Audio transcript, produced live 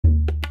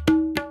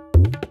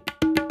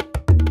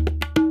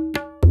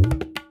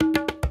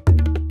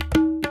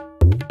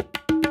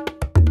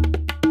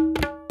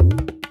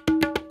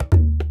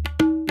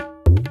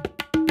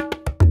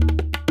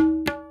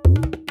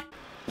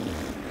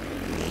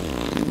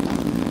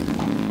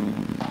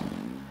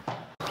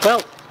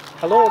Well,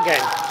 hello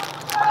again.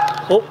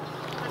 Oh,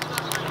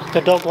 the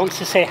dog wants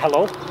to say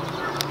hello.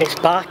 It's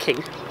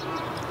barking.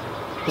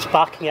 It's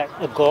barking at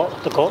the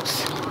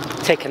goats,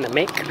 taking the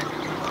mick.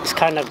 It's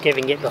kind of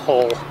giving it the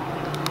whole,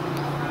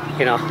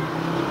 you know,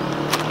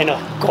 in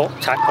a goat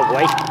type of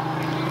way.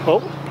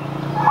 Oh,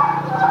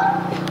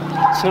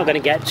 it's not going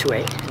to get to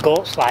it. The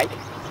goat's like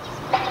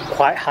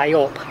quite high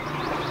up,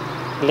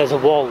 and there's a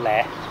wall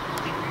there.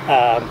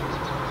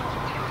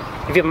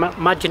 If you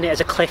imagine it as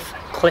a cliff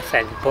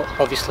end, but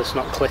obviously it's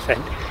not cliff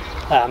end,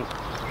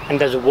 and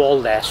there's a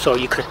wall there, so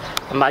you could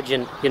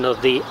imagine, you know,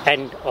 the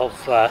end of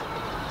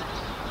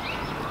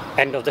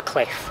the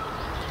cliff,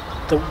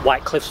 the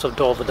white cliffs of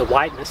Dover. The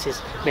whiteness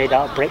is made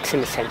out of bricks in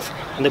a sense,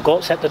 and the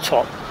goat's at the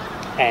top,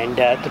 and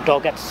the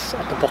dog gets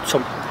at the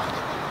bottom,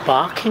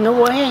 barking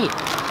away.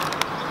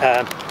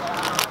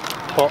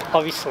 But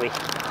obviously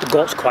the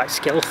goat's quite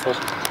skillful.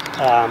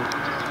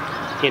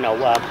 You know,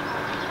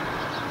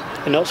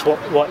 and that's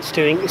what it's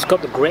doing. It's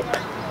got the grip,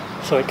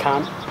 so it's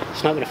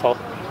not going to fall.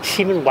 It's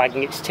even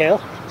wagging its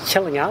tail,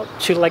 chilling out,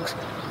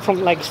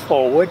 front legs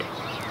forward.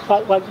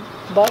 But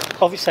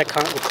obviously I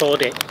can't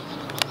record it.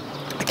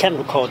 I can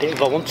record it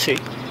if I want to,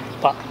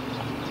 but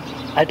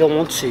I don't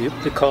want to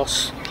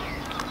because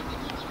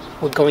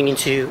we're going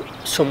into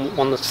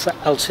someone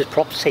else's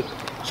property,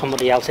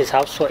 somebody else's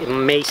house, so it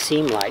may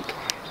seem like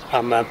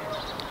I'm,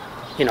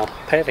 you know,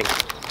 perving,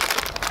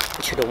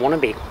 which I don't want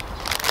to be.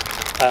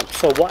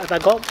 So what have I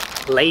got?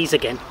 Lay's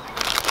again.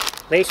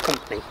 Lay's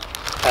company.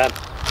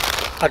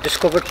 I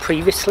discovered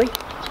previously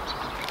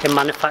they're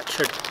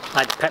manufactured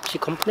by the Pepsi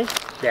company.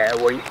 There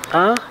we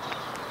are.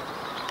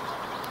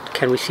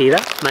 Can we see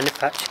that?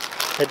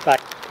 Manufactured by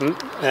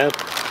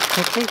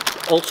company,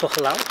 also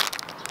halal.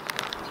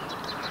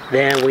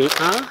 There we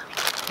are.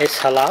 It's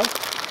halal.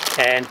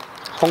 And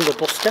Hunger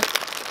Buster,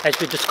 as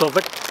we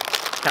discovered,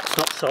 that's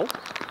not so.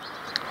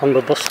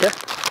 Hunger Buster,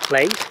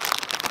 Lay's,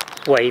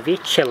 Wavy,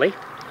 Chili.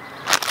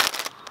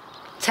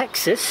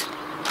 Texas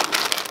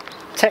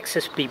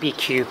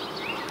BBQ.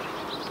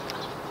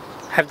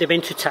 Have they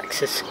been to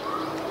Texas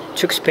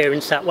to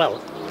experience that? Well,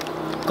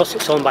 because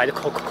it's owned by the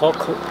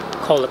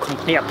Coca-Cola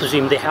company, I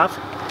presume they have.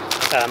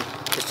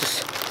 It's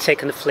just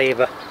taken the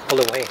flavour all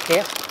the way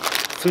here.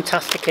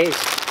 Fantastic it is.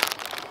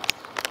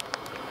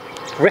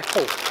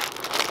 Ripple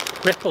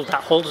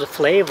that holds the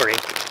flavour in,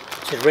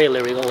 which is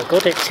really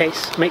good.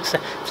 It makes the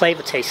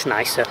flavour taste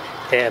nicer.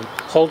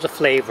 Holds the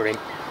flavour in,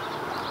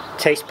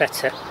 tastes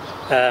better.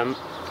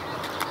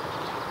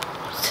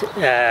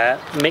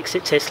 Makes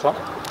it taste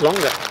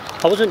longer.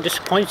 I wasn't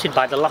disappointed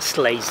by the last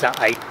Lay's that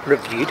I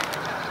reviewed.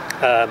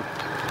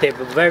 They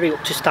were very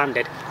up to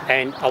standard,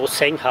 and I was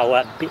saying how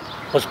I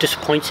was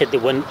disappointed they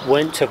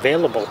weren't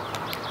available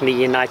in the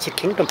United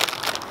Kingdom.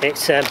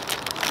 It's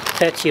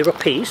 30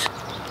 rupees,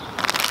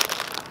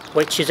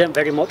 which isn't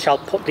very much. I'll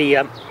put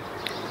the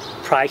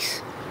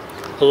price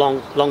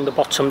along the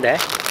bottom there,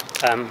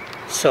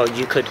 so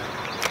you could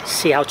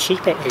see how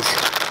cheap it is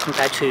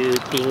compared to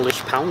the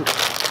English pound.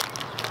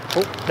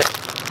 Oh,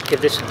 let's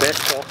give this a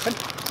burst open.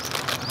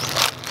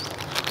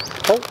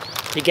 Oh,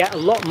 you get a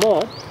lot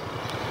more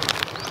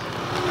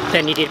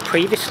than you did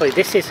previously.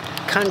 This is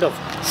kind of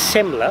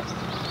similar,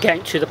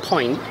 getting to the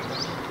point.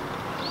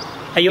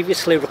 I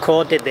obviously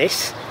recorded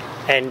this,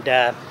 and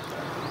I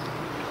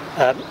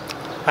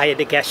had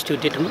a guest who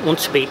didn't want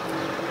to be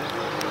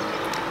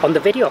on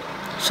the video,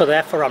 so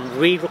therefore I'm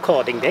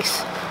re-recording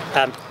this.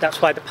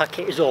 That's why the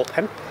packet is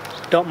open.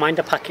 Don't mind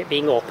the packet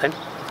being open.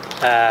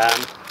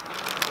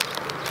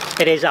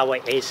 It is how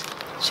it is.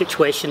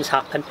 Situations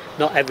happen.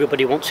 Not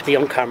everybody wants to be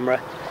on camera.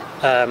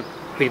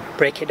 We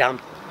break it down.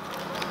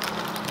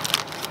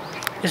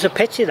 There's a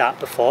pity that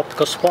before,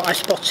 because what I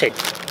spotted,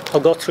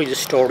 I'll go through the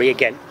story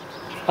again.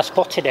 I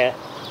spotted a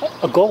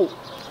goat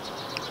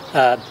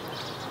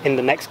in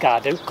the next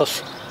garden,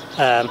 because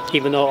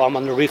even though I'm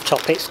on the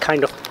rooftop, it's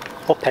kind of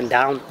up and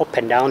down.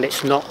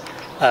 It's not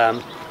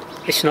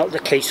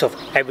the case of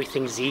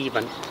everything's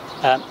even.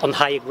 On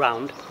higher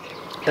ground,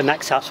 the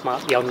next house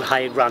might be on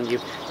higher ground.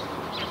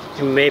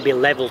 You may be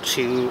level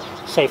to,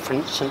 say for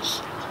instance,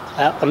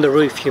 on the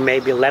roof you may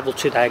be level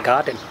to their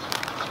garden,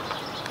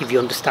 if you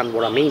understand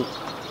what I mean.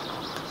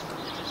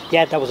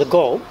 Yeah, there was a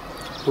goat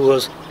who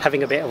was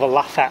having a bit of a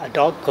laugh at a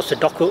dog, because the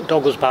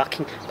dog was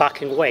barking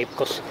away,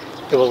 because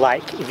it was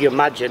like, if you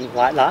imagine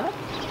like that,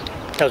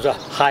 there was a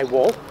high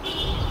wall,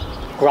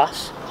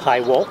 grass,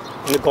 high wall,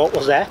 and the goat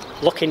was there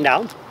looking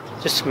down,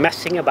 just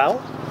messing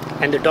about,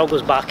 and the dog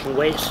was barking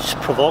away, just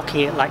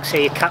provoking it, like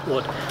say a cat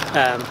would,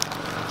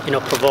 you know,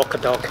 provoke a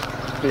dog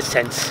in a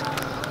sense.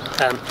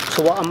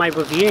 So what am I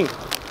reviewing?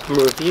 I'm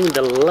reviewing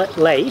the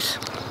Lay's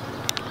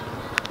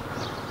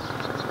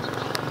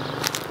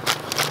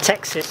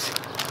Texas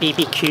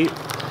BBQ.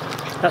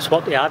 That's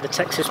what they are, the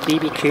Texas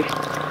BBQ.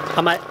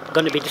 Am I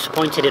going to be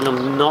disappointed in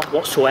them? Not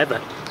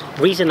whatsoever.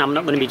 The reason I'm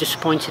not going to be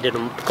disappointed in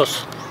them,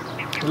 because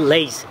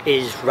Lay's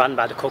is run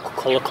by the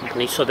Coca-Cola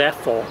company, so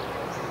therefore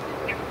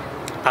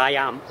I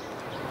am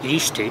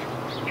used to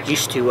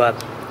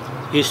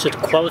the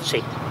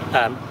quality.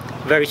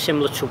 Very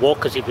similar to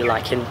Walker's, if you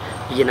like, in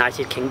the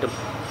United Kingdom.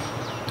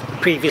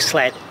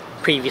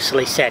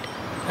 previously said.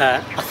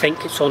 I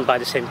think it's owned by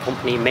the same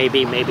company,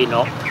 maybe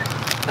not,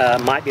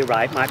 might be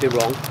right, might be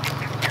wrong.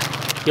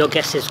 Your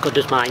guess is as good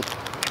as mine.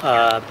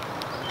 I'll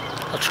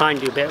try and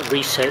do a bit of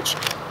research,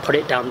 put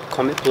it down in the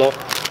comment below.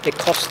 It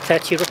costs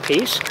 30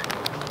 rupees.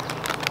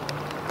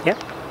 Yeah,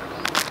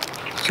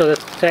 so the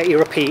 30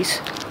 rupees,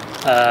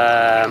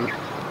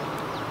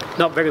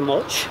 not very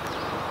much.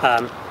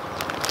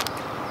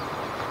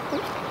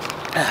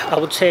 I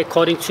would say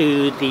according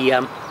to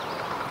the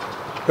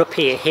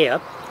rupee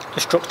here,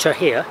 the structure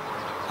here,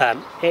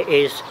 it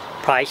is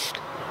priced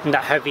in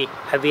that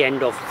heavy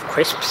end of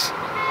crisps.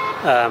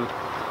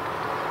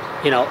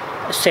 You know,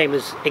 same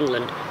as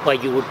England, where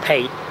you would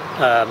pay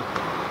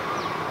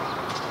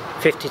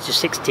 50 to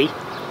 60,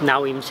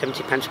 now even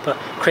 70 pence per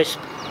crisp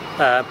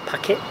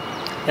packet.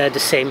 The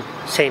same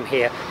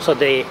here. So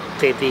the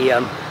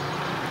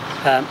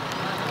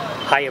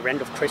higher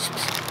end of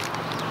crisps.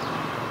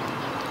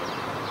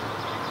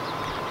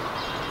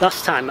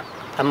 Last time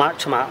I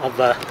marked them out of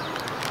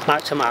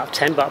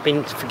 10, but I've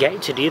been forgetting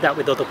to do that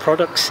with other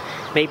products.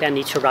 Maybe I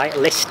need to write a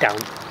list down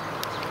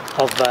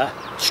of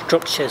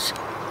structures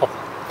of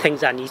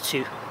things I need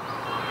to,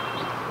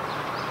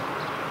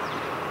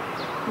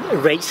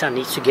 rates I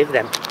need to give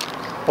them.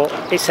 But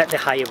it's at the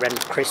higher end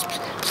of crisps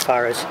as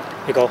far as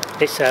we go.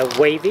 It's a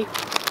Wavy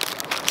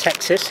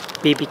Taxas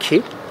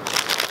BBQ.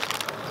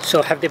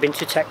 So have they been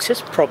to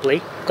Texas?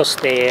 Probably, because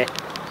they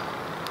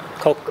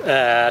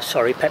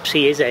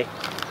Pepsi is a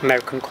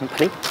American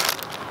company.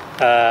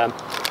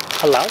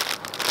 Halal.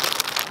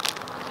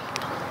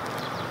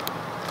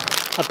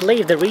 I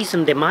believe the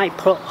reason they might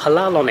put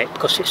halal on it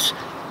because it's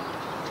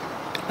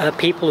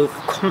people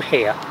who've come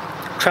here,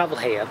 travel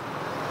here,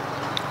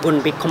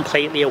 wouldn't be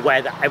completely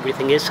aware that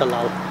everything is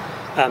halal.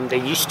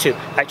 They're used to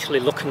actually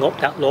looking up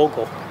that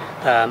logo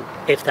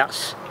if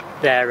that's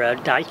their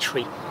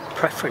dietary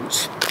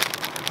preference.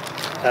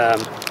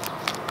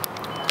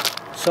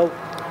 So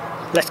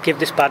let's give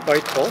this bad boy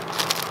a call.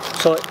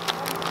 So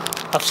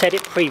I've said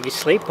it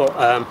previously, but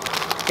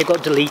it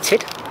got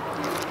deleted.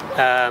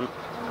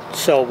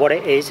 So what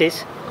it is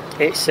it's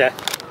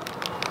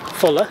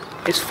fuller.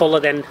 It's fuller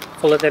than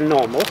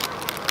normal.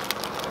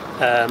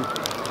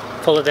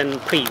 Fuller than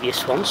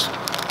previous ones.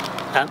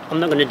 I'm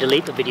not going to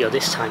delete the video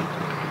this time.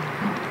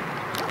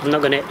 I'm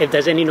not going to. If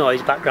there's any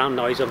noise, background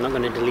noise, I'm not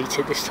going to delete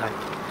it this time.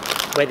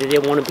 Whether they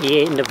want to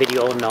be in the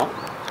video or not,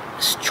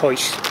 it's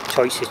choices.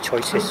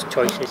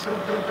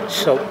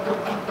 So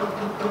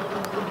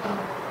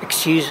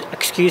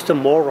excuse the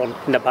moron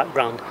in the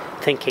background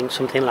thinking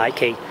something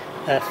like a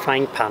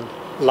frying pan,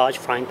 large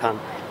frying pan,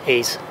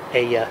 is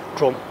a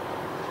drum.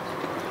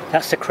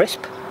 That's the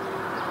crisp.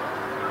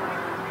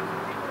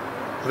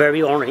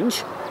 Very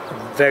orange,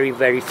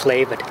 very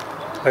flavoured,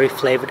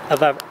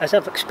 as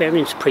I've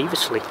experienced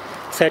previously.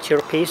 30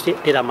 rupees,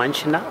 did I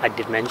mention that? I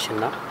did mention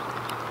that.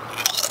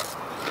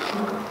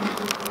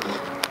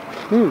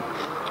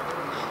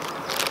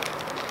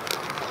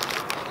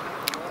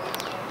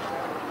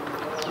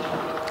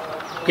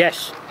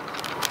 Yes,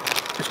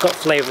 it's got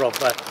flavour of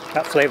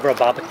that flavour of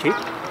barbecue.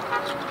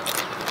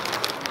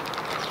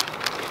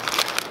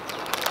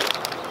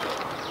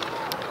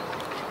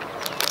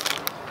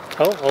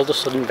 Oh, all of a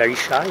sudden very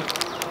shy.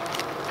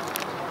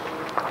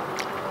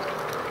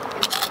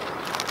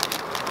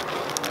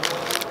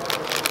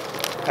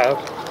 Oh,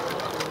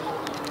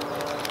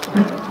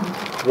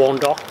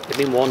 warned off. They've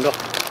been warned off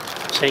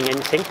saying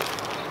anything.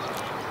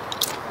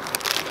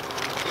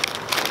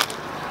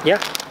 Yeah,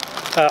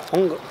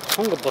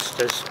 hunger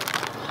busters.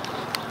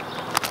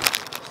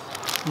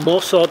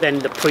 More so than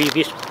the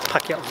previous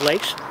packet of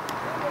Lays.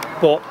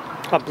 But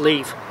I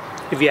believe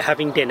if you're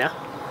having dinner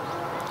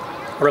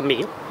or a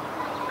meal,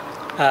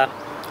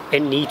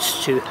 it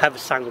needs to have a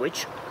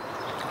sandwich.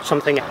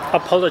 Something. I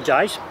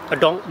apologise. I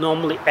don't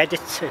normally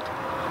edit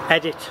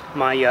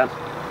my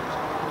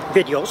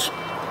videos.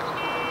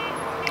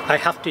 I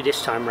have to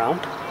this time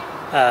round.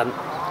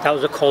 That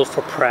was a call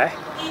for prayer.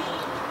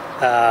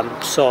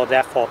 So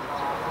therefore,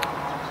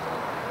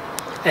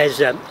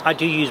 as I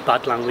do use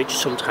bad language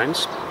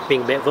sometimes,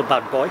 being a bit of a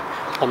bad boy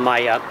on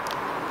my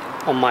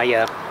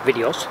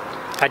videos.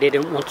 I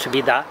didn't want to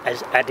be that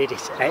as edited,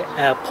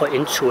 put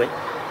into it,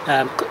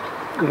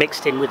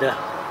 mixed in with a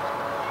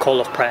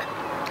call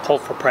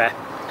for prayer.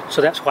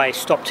 So that's why I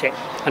stopped it.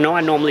 I know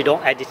I normally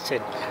don't edit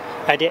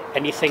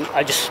anything.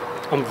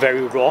 I'm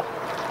very raw.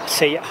 I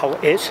say it how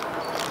it is.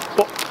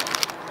 But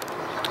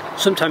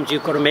sometimes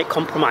you've got to make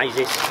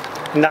compromises.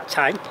 In that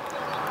time,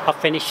 I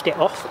finished it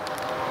off.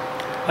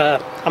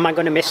 Am I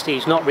going to miss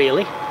these? Not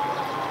really.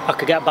 I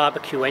could get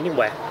barbecue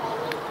anywhere.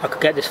 I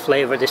could get this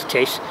flavour, this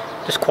taste,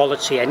 this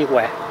quality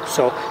anywhere.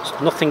 So it's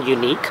nothing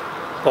unique.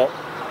 But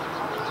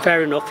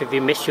fair enough if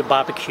you miss your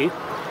barbecue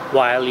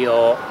while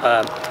you're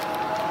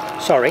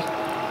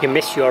you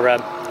miss your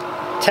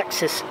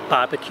Texas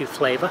barbecue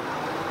flavour.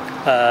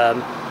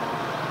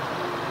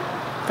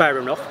 Fair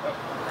enough.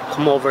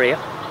 Come over here.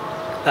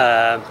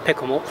 Pick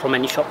them up from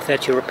any shop,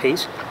 30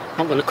 rupees.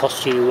 Not going to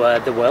cost you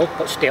the world,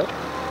 but still,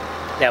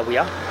 there we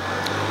are.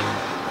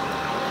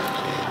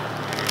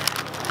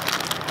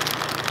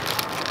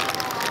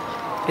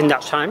 In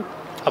that time,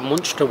 I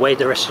munched away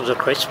the rest of the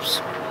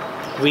crisps.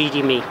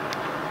 Greedy me.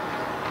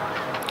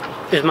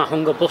 Is my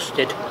hunger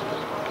busted?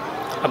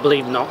 I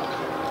believe not.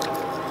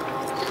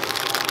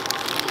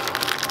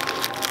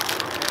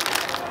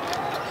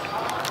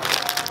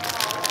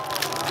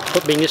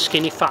 But being a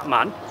skinny fat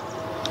man,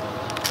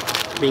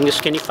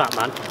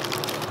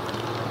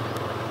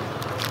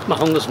 my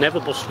hunger's never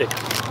busted.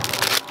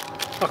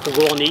 I could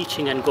go on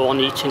eating and go on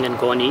eating and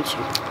go on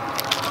eating.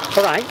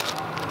 Alright,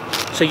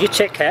 so you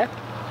take care.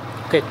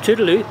 Okay,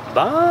 toodaloo,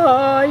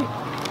 bye.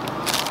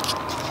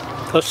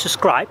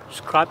 Subscribe,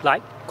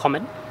 like,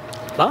 comment,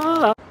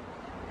 bye.